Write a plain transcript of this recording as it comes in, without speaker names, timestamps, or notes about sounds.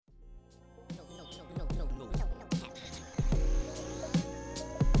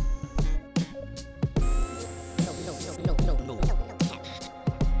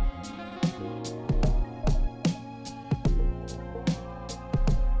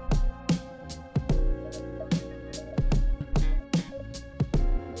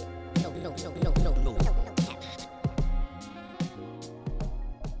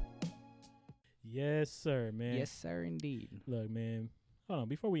sir, man. Yes, sir, indeed. Look, man. Hold on.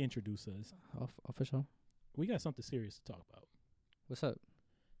 Before we introduce us, Official. we got something serious to talk about. What's up?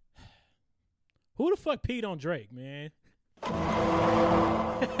 Who the fuck peed on Drake, man?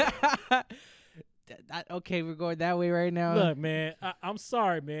 Okay, we're going that way right now. Look, man. I'm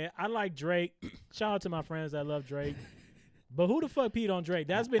sorry, man. I like Drake. Shout out to my friends that love Drake. But who the fuck peed on Drake?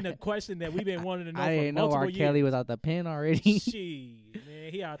 That's been the question that we've been wanting to know I for didn't know multiple R. years. Kelly was out the pen already. Shit,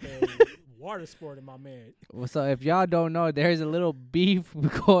 man. He out there water sporting, my man. Well, so if y'all don't know, there's a little beef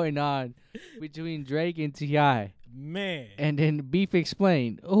going on between Drake and T.I. Man. And then beef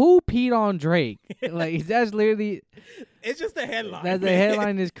explained. Who peed on Drake? Like, that's literally... It's just a headline. The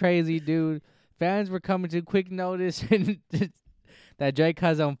headline is crazy, dude. Fans were coming to quick notice and that Drake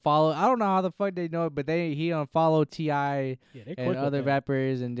has unfollowed. I don't know how the fuck they know it, but he unfollowed T.I. and other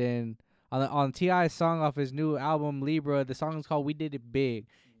rappers. And then on T.I.'s song off his new album, Libra, the song is called We Did It Big.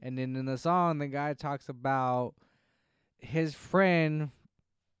 And then in the song, the guy talks about his friend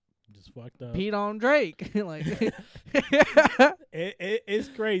just fucked up. peed on Drake. Like, it's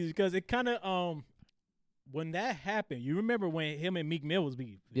crazy because it kind of when that happened, you remember when him and Meek Mill was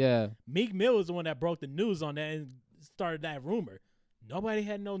beef. Yeah. Meek Mill was the one that broke the news on that and started that rumor. Nobody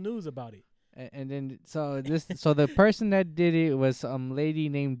had no news about it. And then so the person that did it was some lady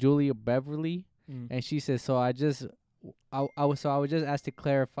named Julia Beverly, and she said, so I was just asked to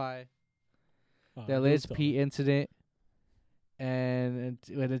clarify the alleged pee incident and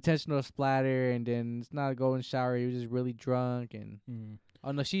with intentional splatter, and then it's not a golden shower. He was just really drunk, and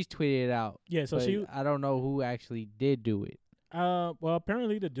oh no, she's tweeted it out. Yeah, so I don't know who actually did do it. Well,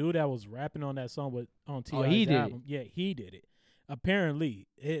 apparently the dude that was rapping on that song on T.I.'s he did album, yeah, he did it. Apparently,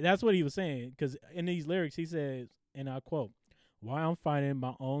 that's what he was saying. Because in these lyrics, he says, and I quote, "Why I'm fighting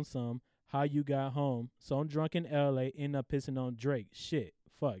my own son, how you got home, so I'm drunk in L.A., end up pissing on Drake. Shit,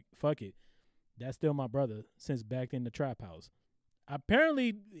 fuck it. That's still my brother since back in the trap house."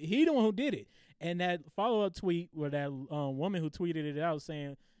 Apparently, he the one who did it. And that follow-up tweet where that woman who tweeted it out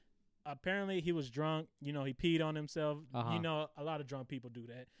saying, apparently he was drunk. You know, he peed on himself. You know, a lot of drunk people do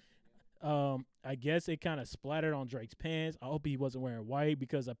that. I guess it kind of splattered on Drake's pants. I hope he wasn't wearing white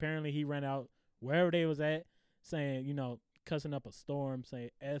because apparently he ran out wherever they was at saying, you know, cussing up a storm,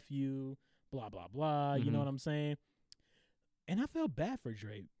 saying F you, blah, blah, blah. You know what I'm saying? And I felt bad for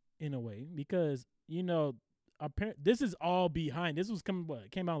Drake in a way because, you know, this is all behind. This was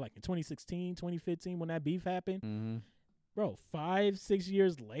came out like in 2016, 2015 when that beef happened. Bro, 5-6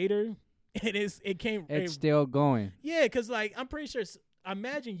 years later, it's still going. Yeah, because like I'm pretty sure.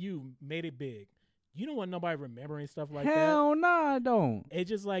 Imagine you made it big. You don't want nobody remembering stuff like that. Hell no, I don't. It's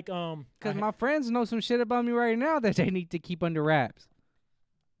just like because my friends know some shit about me right now that they need to keep under wraps.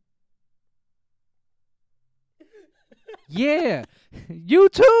 Yeah, you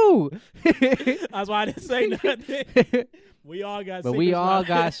too. That's why I didn't say nothing. We all got. But we all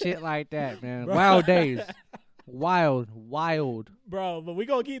got shit like that, man. Bro. Wild days. Wild. Bro, but we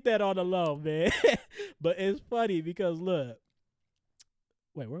gonna keep that on the low, man. But it's funny because look.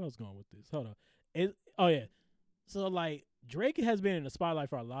 Wait, where I was going with this? Hold on. So like Drake has been in the spotlight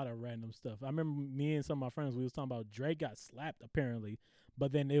for a lot of random stuff. I remember me and some of my friends, we was talking about Drake got slapped apparently,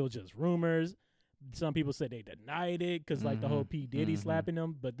 but then it was just rumors. Some people said they denied it because like the whole P. Diddy slapping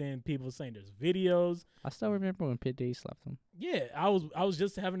them, but then people were saying there's videos. I still remember when P. Diddy slapped him. Yeah, I was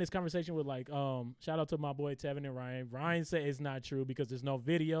just having this conversation with like shout out to my boy Tevin and Ryan. Ryan said it's not true because there's no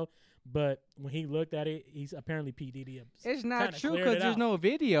video, but when he looked at it, he's apparently P. Diddy. It's not true because there's no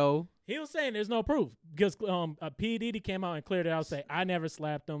video. He was saying there's no proof because P. Diddy came out and cleared it out, saying I never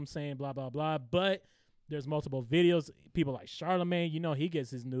slapped him, saying blah blah blah, but there's multiple videos. People like Charlemagne, you know, he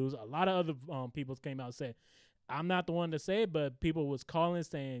gets his news. A lot of other people came out and said, I'm not the one to say it, but people was calling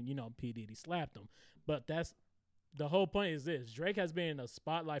saying, you know, P. Diddy slapped him. But that's the whole point is this. Drake has been in the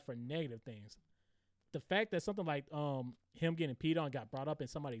spotlight for negative things. The fact that something like him getting peed on got brought up in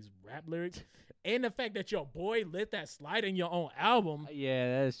somebody's rap lyrics, and the fact that your boy let that slide in your own album,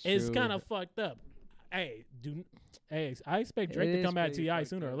 that's true. It's kind of fucked up. Hey, I expect Drake to come out T.I.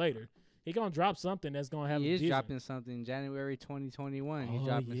 sooner or later. He gonna drop something that's gonna have. He is dropping something January 2021. He's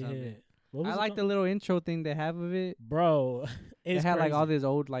dropping something. I like the little intro thing they have of it, bro. It had like all this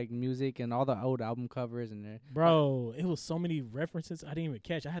old like music and all the old album covers in there. Bro, it was so many references I didn't even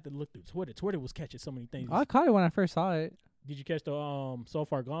catch. I had to look through Twitter. Twitter was catching so many things. I caught it when I first saw it. Did you catch the So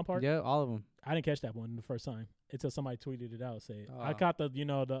Far Gone part? Yeah, all of them. I didn't catch that one the first time until somebody tweeted it out. I caught the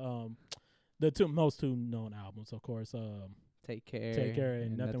the two known albums, of course. Take Care,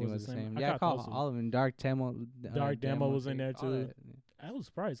 and Nothing Was the Same. Yeah, I caught all of them. Dark Demo was in there too. I was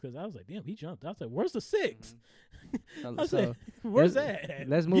surprised because I was like, damn, he jumped. I was like, where's the 6? Where's that at?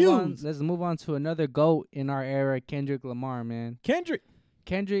 Let's move on. Let's move on to another GOAT in our era, Kendrick Lamar, man. Kendrick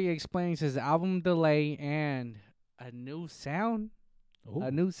explains his album delay and a new sound. Ooh.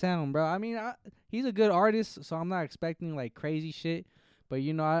 A new sound, bro. I mean, he's a good artist, so I'm not expecting like crazy shit. But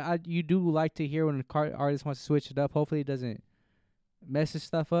you know, you do like to hear when an artist wants to switch it up. Hopefully, it doesn't mess his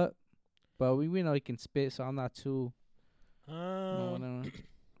stuff up. But we know he can spit, so I'm not too. I'm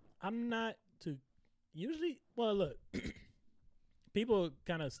not too. Usually, well, look, people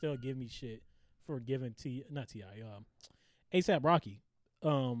kind of still give me shit for giving A$AP Rocky,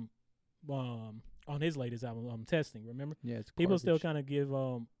 on his latest album, Testing. Remember? Yeah, it's people still kind of give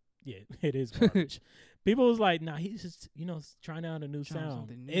yeah, it is garbage. People was like, nah, he's just trying out a new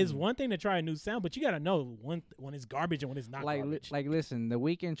sound. It's one thing to try a new sound, but you gotta know when it's garbage and when it's not garbage. Like, listen, The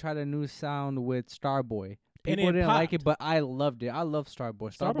Weeknd tried a new sound with Starboy. People didn't like it, but I loved it. I love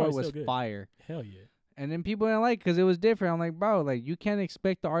Starboy. Starboy was fire. Hell yeah. And then people didn't like it because it was different. I'm like, bro, like you can't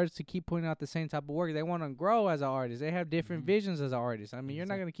expect the artists to keep putting out the same type of work. They want to grow as an artist. They have different visions as an artist. I mean, you're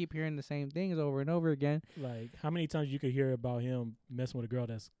not gonna keep hearing the same things over and over again. Like, how many times you could hear about him messing with a girl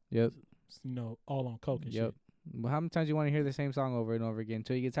that's all on coke and shit. Well, how many times you want to hear the same song over and over again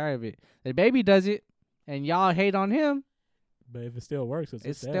until you get tired of it? The Baby does it, and y'all hate on him. But if it still works,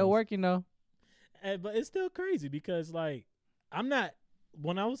 it's still working though. But it's still crazy because like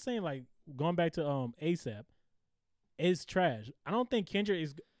when I was saying like going back to A$AP, it's trash. I don't think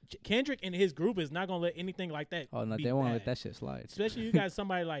Kendrick and his group is not gonna let anything like that. Oh no, they won't let that shit slide. Especially you got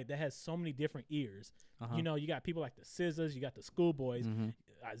somebody like that has so many different ears. You know, you got people like the SZAs, you got the Schoolboys,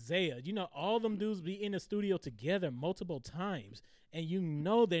 Isaiah. You know, all them dudes be in the studio together multiple times, and you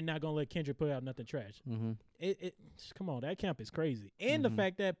know they're not gonna let Kendrick put out nothing trash. It come on, that camp is crazy. And the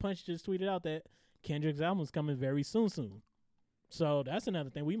fact that Punch just tweeted out that Kendrick's album is coming very soon. So that's another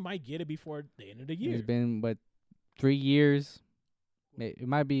thing. We might get it before the end of the year. It's been 3 years. It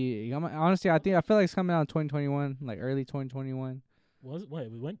might be. Honestly, I feel like it's coming out in 2021, like early 2021.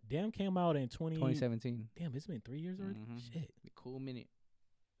 Damn came out in 2017. Damn, it's been 3 years already. Shit, cool minute.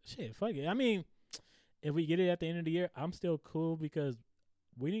 Shit, fuck it. I mean, if we get it at the end of the year, I'm still cool because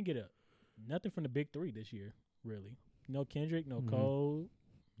we didn't get nothing from the big three this year. Really, no Kendrick, no Cole,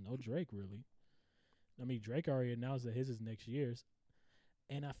 no Drake. Really, I mean Drake already announced that his is next year's,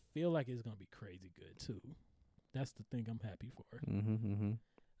 and I feel like it's gonna be crazy good too. That's the thing I'm happy for.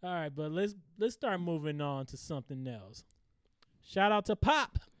 All right, but let's start moving on to something else. Shout out to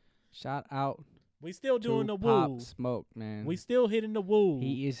Pop. Shout out. We still doing the Pop woo. Smoke, man. We still hitting the woo.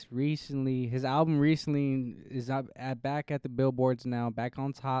 He is his album recently is back at the billboards now, back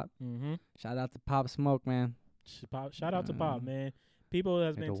on top. Shout out to Pop Smoke, man. Shout out to Pop, man. People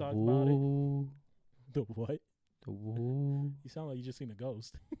has been talking about it. The what? The woo. You sound like you just seen a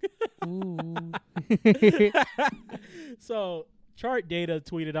ghost. Ooh. So, Chart Data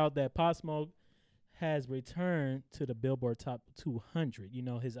tweeted out that Pop Smoke has returned to the Billboard Top 200. You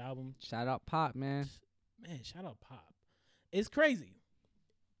know, his album. Shout out Pop, man. Man, shout out Pop. It's crazy.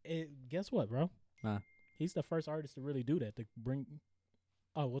 Guess what, bro? He's the first artist to really do that. To bring.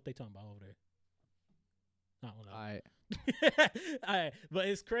 Oh, what they talking about over there? I don't know. All right. But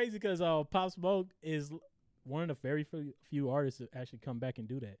it's crazy because Pop Smoke is one of the very few artists to actually come back and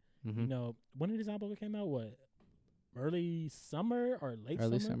do that. You know, when did his album came out? What? Early summer or late summer?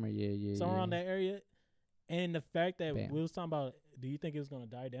 Early summer, yeah. Somewhere around that area. And the fact that we was talking about, do you think it was going to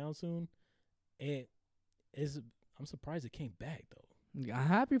die down soon? I'm surprised it came back, though. I'm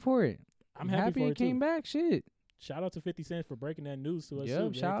happy for it. I'm happy for it came back. Shit. Shout out to 50 Cent for breaking that news to us, too.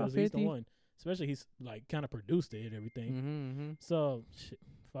 Yep, shout out 50. He's the one. Especially he's, like, kind of produced it and everything. So,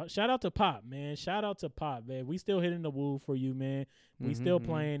 shout out to Pop, man. Shout out to Pop, man. We still hitting the woo for you, man. We still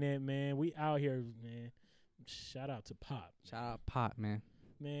playing it, man. We out here, man. Shout out to Pop. Shout out Pop, man.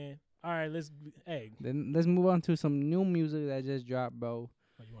 Man. All right, let's move on to some new music that just dropped, bro.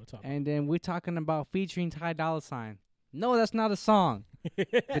 Oh, you want to talk and then we're talking about featuring Ty Dolla $ign. No, that's not a song.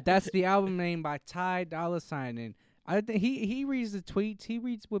 But that's the album name by Ty Dolla $ign. And I think he reads the tweets. He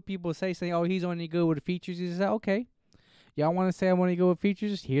reads what people saying, oh, he's only good with the features. He said, okay. Y'all want to say I want to go with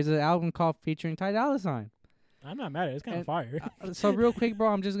features? Here's an album called featuring Ty Dolla $ign. I'm not mad at it. It's kind of fire. So real quick, bro,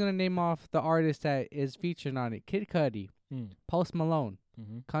 I'm just going to name off the artists that is featured on it. Kid Cudi, Post Malone,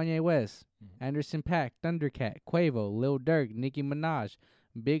 Kanye West, Anderson .Paak, Thundercat, Quavo, Lil Durk, Nicki Minaj,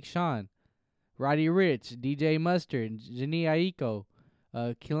 Big Sean, Roddy Ricch, DJ Mustard, Jhené Aiko,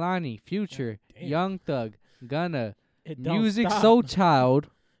 Kehlani, Future, Young Thug, Gunna, Musiq Soulchild,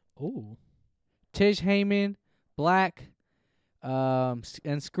 Tish Heyman, Black, and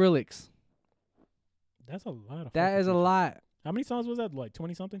Skrillex. That's a lot of. That is a lot How many songs was that? Like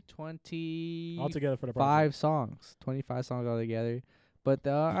 20 something 20 altogether for the five project? songs, 25 songs altogether. But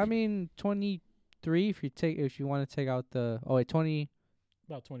I mean 23 if you want to take out the 20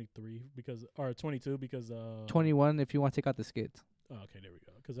 About 23 because or 22 because 21 if you want to take out the skits. Oh, okay, there we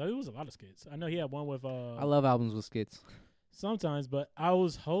go. Because it was a lot of skits. I know he had one with I love albums with skits. sometimes, but I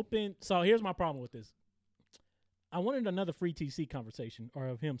was hoping. So here's my problem with this. I wanted another Free TC conversation or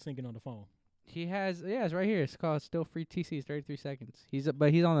of him singing on the phone. He has, it's right here. It's called Still Free TC. It's 33 seconds.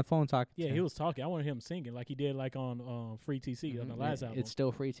 But he's on the phone talking. Yeah, to he him. was talking. I wanted him singing like he did like on Free TC on the last album. It's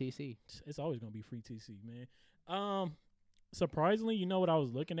Still Free TC. It's always gonna be Free TC, man. Surprisingly, you know what I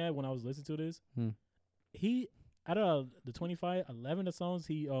was looking at when I was listening to this? He out of the 25, 11 of songs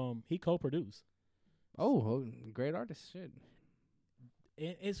he co-produced. Oh, great artist. Shit.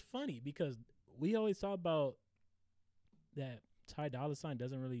 It's funny because we always talk about that Ty Dolla $ign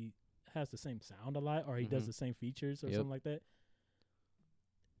doesn't really has the same sound a lot, or he does the same features or something like that.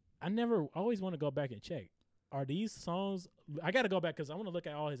 I always want to go back and check. Are these songs? I got to go back because I want to look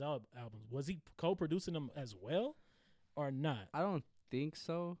at all his albums. Was he co-producing them as well, or not? I don't think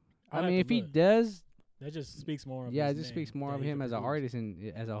so. I'll I mean, if he does, that just speaks more of it just speaks more of him as an artist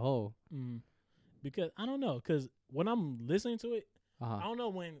and as a whole. Because I don't know, because when I'm listening to it, I don't know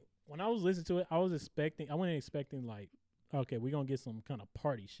when I was listening to it, I wasn't expecting like, okay, we're gonna get some kind of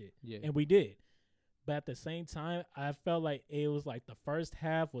party shit, and we did. But at the same time, I felt like it was like the first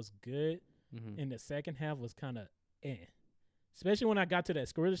half was good, and the second half was kind of Especially when I got to that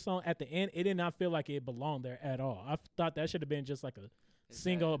Skrilla song at the end, it did not feel like it belonged there at all. I thought that should have been just like a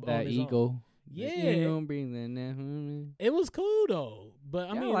single. That ego. Own. Yeah, it was cool though. But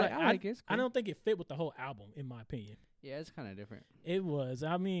I mean, I like it. I don't think it fit with the whole album, in my opinion. Yeah, it's kind of different. It was.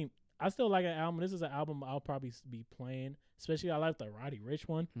 I mean, I still like an album. This is an album I'll probably be playing. Especially, I like the Roddy Ricch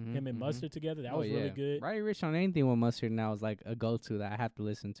one. Him and Mustard together. That was really good. Roddy Ricch on anything with Mustard now is like a go-to that I have to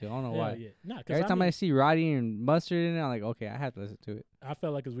listen to. I don't know why. Yeah. Nah, every time I see Roddy and Mustard in it, I'm like, okay, I have to listen to it. I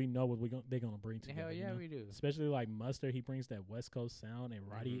felt like because we know what they're gonna bring together. Hell yeah, we do. Especially like Mustard, he brings that West Coast sound, and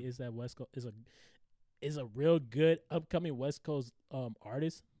Roddy is that West Coast is a real good upcoming West Coast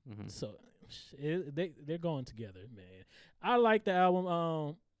artist. So they're going together, man. I like the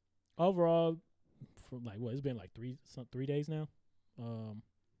album. Overall, for like it's been like 3 days now.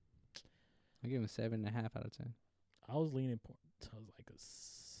 I give him 7.5 out of 10. I was leaning to like a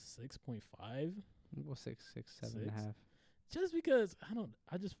 6.5. Well, 6, 7.5. Just because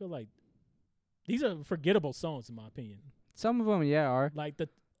I just feel like these are forgettable songs in my opinion. Some of them, are like the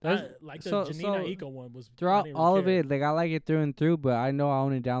Janina Eco one was throughout all of it. Like I like it through and through, but I know I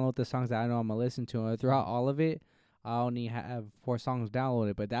only download the songs that I know I'm gonna listen to. And throughout all of it, I only have 4 songs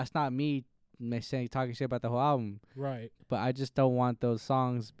downloaded. But that's not me talking shit about the whole album, right? But I just don't want those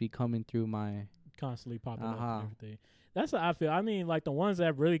songs be coming through my constantly popping up and everything. That's what I feel. I mean, like the ones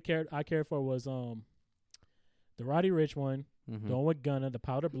that I cared for was the Roddy Ricch one, the one with Gunna, the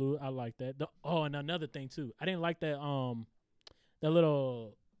Powder Blue. I like that. And another thing too, I didn't like that that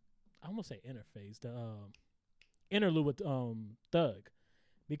little, I almost say interface, the interlude with Thug,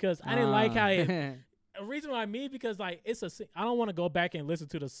 because I didn't like how it. A reason why because like I don't want to go back and listen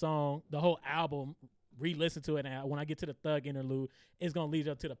to the song, the whole album, re-listen to it, and when I get to the Thug interlude, it's gonna lead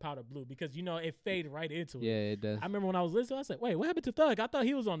up to the Powder Blue because it faded right into it. Yeah, it does. I remember when I was listening, I said, "Wait, what happened to Thug? I thought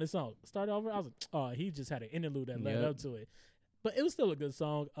he was on this song." Started over, I was like, "Oh, he just had an interlude that led up to it," but it was still a good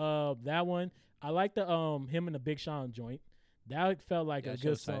song. That one, I like the him and the Big Sean joint. That felt like a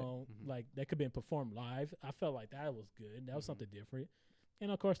good song, like that could have been performed live. I felt like that was good. That was something different. And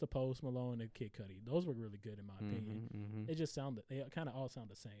of course, the Post Malone and Kid Cudi, those were really good in my opinion. It just they kind of all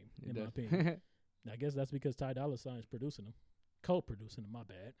sound the same in my opinion. I guess that's because Ty Dolla $ign is producing them, co-producing them. My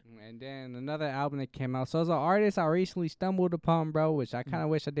bad. And then another album that came out. So as an artist, I recently stumbled upon, bro, which I kind of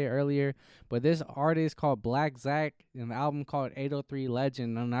wish I did earlier. But this artist called Black Zack, and the album called 803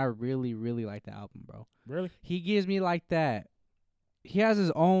 Legend, and I really, really like the album, bro. Really? He gives me like that. He has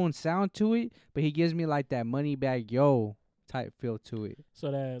his own sound to it, but he gives me like that Moneybagg Yo type feel to it.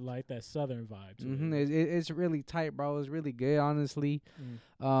 So that like that southern vibe to it. It's really tight, bro. It's really good, honestly.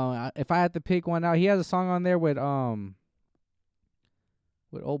 If I had to pick one out, he has a song on there with old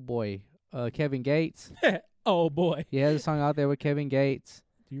boy Kevin Gates. Oh boy. He has a song out there with Kevin Gates.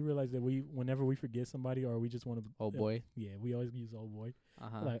 Do you realize that whenever we forget somebody or we just want to old boy? Yeah, we always use old boy.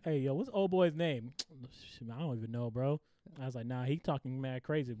 Like, hey, yo, what's old boy's name? I don't even know, bro. I was like, nah, he talking mad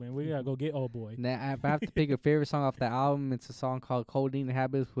crazy, man. We gotta go get old boy. Now, if I have to pick a favorite song off the album, it's a song called Codeine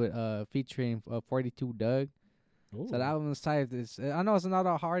Habits with featuring 42 Doug. Ooh. So the album is tight. I know it's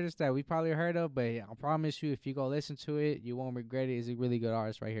another artist that we probably heard of, but I promise you, if you go listen to it, you won't regret it. It's a really good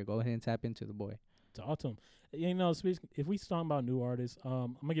artist right here. Go ahead and tap into the boy. Talk to him. You know, if we talking about new artists,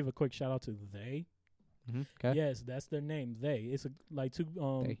 I'm gonna give a quick shout out to They. Okay. Yes, that's their name. They. It's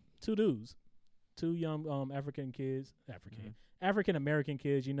two dudes, two young African American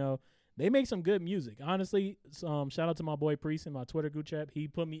kids. You know, they make some good music. Honestly, shout out to my boy Priest in my Twitter group chat. He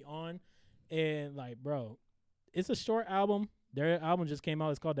put me on, and like, bro, it's a short album. Their album just came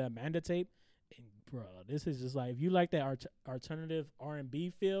out. It's called the Amanda Tape. And bro, this is just like, if you like that alternative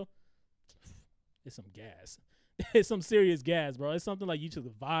R&B feel, it's some gas. It's some serious gas, bro. It's something like you should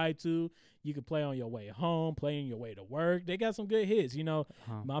vibe to. You can play on your way home, play on your way to work. They got some good hits. You know,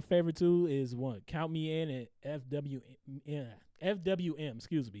 my favorite two is one, Count Me In, and FWM.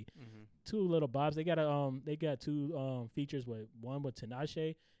 Excuse me. Two little bobs. They got two features with one with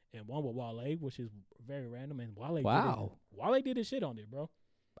Tinashe and one with Wale, which is very random. And Wale did his shit on there, bro.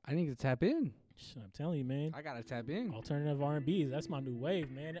 I need to tap in. I'm telling you, man. I gotta tap in. Alternative R&B, that's my new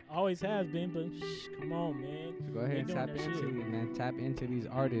wave, man. It always has been, but come on, man. So go ahead and tap into it, man. Tap into these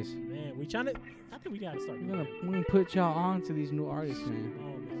artists. Man, I think we gotta start. We're gonna put y'all on to these new artists, man. Come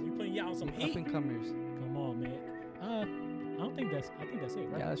on, man. We putting y'all on some heat. Up and comers. Come on, man. I think that's it,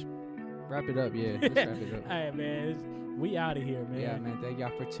 right? Yeah, let's wrap it up. Yeah, let's wrap it up. All right, man. We out of here, man. Yeah, man. Thank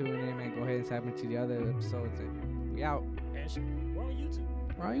y'all for tuning in, man. Go ahead and tap into the other episodes. We out. And we're on YouTube.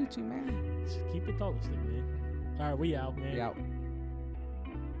 We're on YouTube, man. Just keep it posted, man. All right, we out, man. We out.